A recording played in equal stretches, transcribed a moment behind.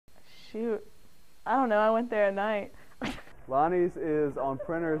Shoot. I don't know. I went there at night. Lonnie's is on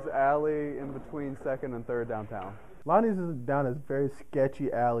Printer's Alley in between 2nd and 3rd downtown. Lonnie's is down a very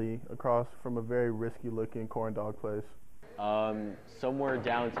sketchy alley across from a very risky-looking corn dog place. Somewhere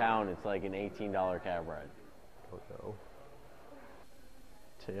downtown, it's like an $18 cab ride. Okay.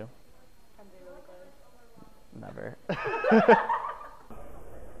 2. Never.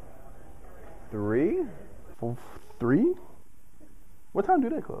 3? 3? What time do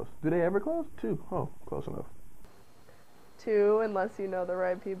they close? Do they ever close? 2. Oh, close enough. 2, unless you know the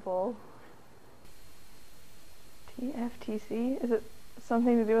right people. TFTC? Is it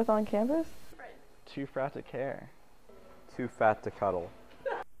something to do with on campus? Too frat to care. Too fat to cuddle.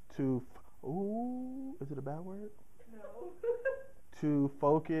 Ooh, is it a bad word? No. To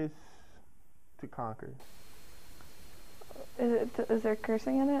focus, to conquer. Is there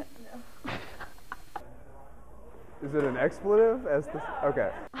cursing in it? No. Is it an expletive?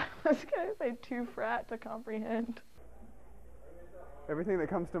 Okay. I was going to say too frat to comprehend. Everything that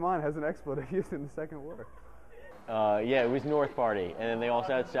comes to mind has an expletive used in the second word. Yeah, it was North Party, and then they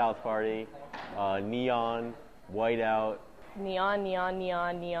also had South Party, Neon, Whiteout. Neon, neon,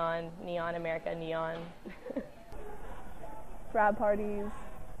 neon, neon, neon, America, neon. Frat parties,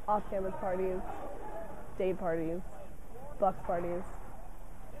 off-campus parties, date parties, Bucks parties,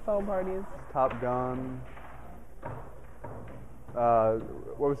 phone parties. Top Gun.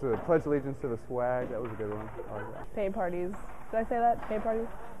 What was the Pledge Allegiance to the Swag? That was a good one. I like that. Paint parties. Did I say that? Paint parties?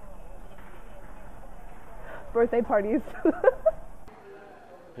 Birthday parties.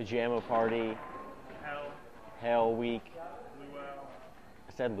 Pajama Party. Hell Week. Luau.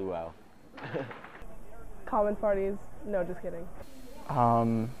 I said luau. Common parties. No, just kidding.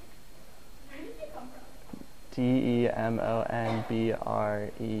 DEMONBREUN.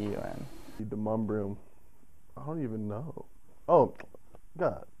 The Mumbrium. I don't even know. Oh,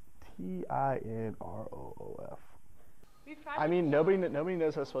 God. TINROOF. I mean, nobody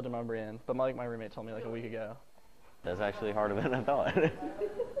knows how to spell Demumbrian, but my roommate told me like a week ago. That's actually harder than I thought.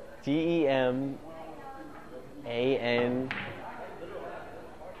 DEMAN.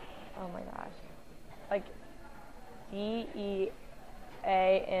 Oh my gosh. Like DEAMONBRAUM.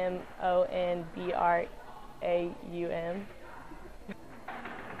 DEMUMBREUM.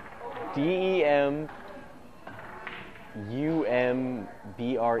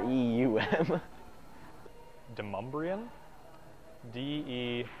 Demumbrian?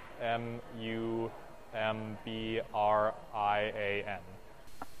 DEMUMBRIAN.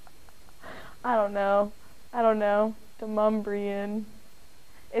 I don't know. Demumbrian.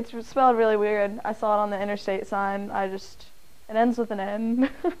 It's spelled really weird. I saw it on the interstate sign. It ends with an N.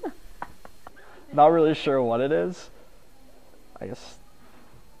 Not really sure what it is. I guess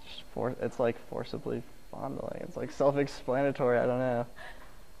it's like forcibly fondling. It's like self-explanatory. I don't know.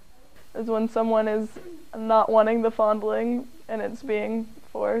 Is when someone is not wanting the fondling and it's being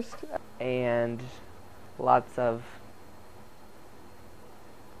forced. And lots of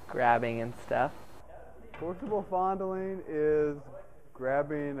grabbing and stuff. Forcible fondling is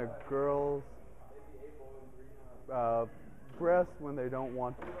grabbing a girl's breast when they don't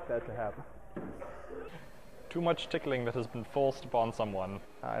want that to happen. Too much tickling that has been forced upon someone.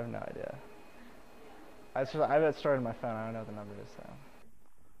 I have no idea. I have it stored in my phone. I don't know what the number is, so.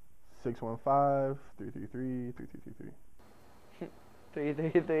 615-333-3333.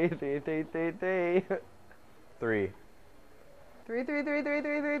 3333333. 3.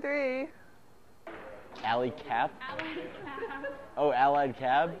 3333333. Alley Cap? Oh, Allied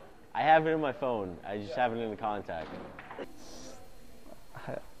Cab? I have it in my phone. I just have it in the contact.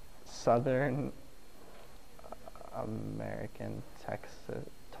 Southern American Texas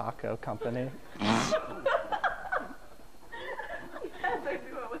Taco Company.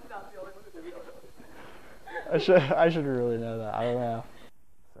 I should really know that. I don't know.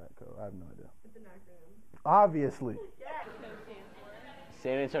 SATCO. I have no idea. It's an acronym. Obviously.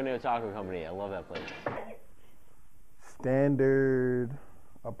 San Antonio Taco Company. I love that place. Standard,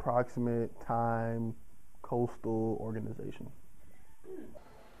 approximate time, coastal organization.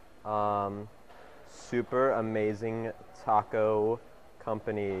 Super amazing taco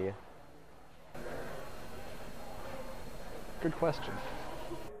company. Good question.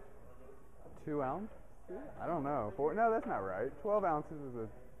 2 ounce? I don't know. No, that's not right. 12 ounces is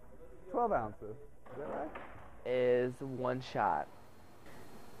 12 ounces. Is that right? Is 1 shot.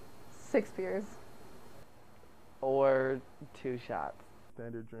 6 beers. Or 2 shots.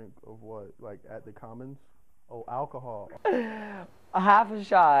 Standard drink of what? Like at the Commons? Oh, alcohol. A half a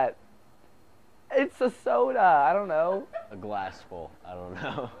shot. It's a soda. I don't know. A glass full. I don't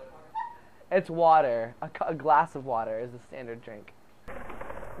know. It's water. A glass of water is the standard drink.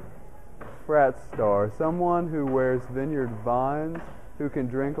 Frat star. Someone who wears vineyard vines, who can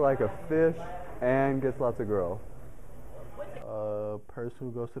drink like a fish, and gets lots of girls. A person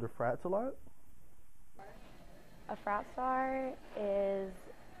who goes to the frats a lot? A frat star is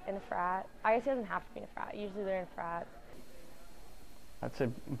in a frat. I guess it doesn't have to be in a frat. Usually they're in frats. I'd say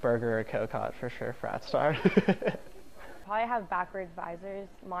burger or cocotte for sure, frat star. Probably have backwards visors,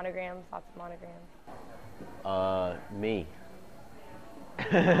 monograms, lots of monograms. Me.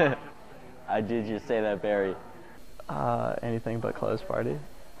 I did just say that, Barry. Anything but clothes party.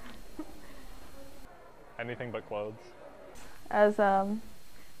 Anything but clothes. As some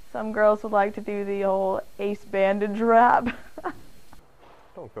girls would like to do the whole ace bandage rap.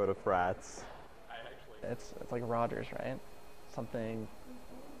 Don't go to frats. It's like Rogers, right? Something.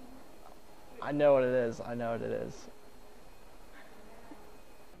 I know what it is. I know what it is.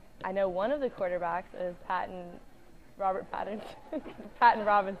 I know one of the quarterbacks is Patton Robinson. Patton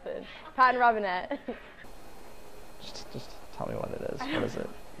Robinette. Just tell me what it is. What is it?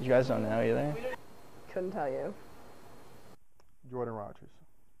 You guys don't know either? Couldn't tell you. Jordan Rogers.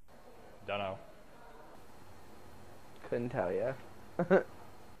 Dunno. Couldn't tell you.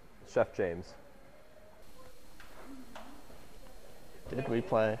 Chef James. Did we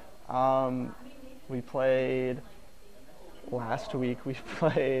play? We played last week. We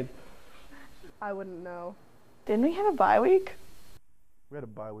played. I wouldn't know. Didn't we have a bye week? We had a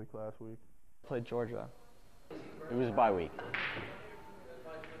bye week last week. Played Georgia. It was a bye week.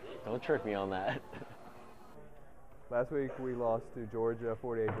 Don't trick me on that. Last week we lost to Georgia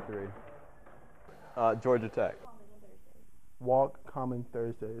 48-3. Georgia Tech. Walk Common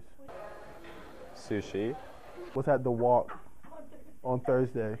Thursdays. Sushi. What's at the walk on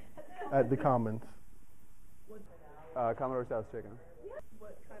Thursday at the Commons? Commodore South Chicken.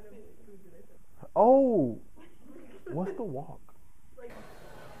 Oh, what's the walk?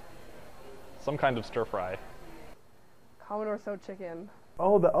 Some kind of stir fry. Commodore So Chicken.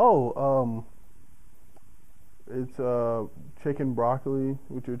 It's chicken broccoli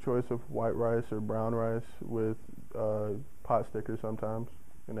with your choice of white rice or brown rice with pot stickers sometimes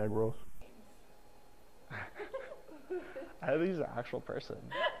and egg rolls. I think he's an actual person.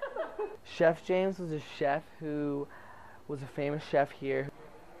 Chef James was a chef who was a famous chef here.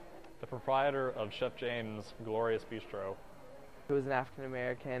 The proprietor of Chef James' Glorious Bistro. Who was an African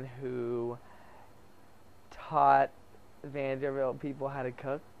American who taught Vanderbilt people how to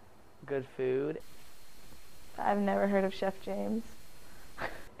cook good food. I've never heard of Chef James.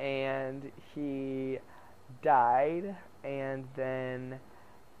 And he died and then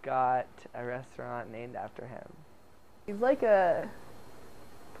got a restaurant named after him. He's like a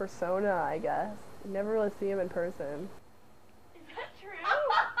persona, I guess. You never really see him in person. Is that true?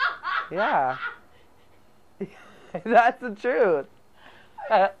 Yeah. That's the truth.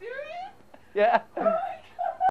 Are you serious? Yeah.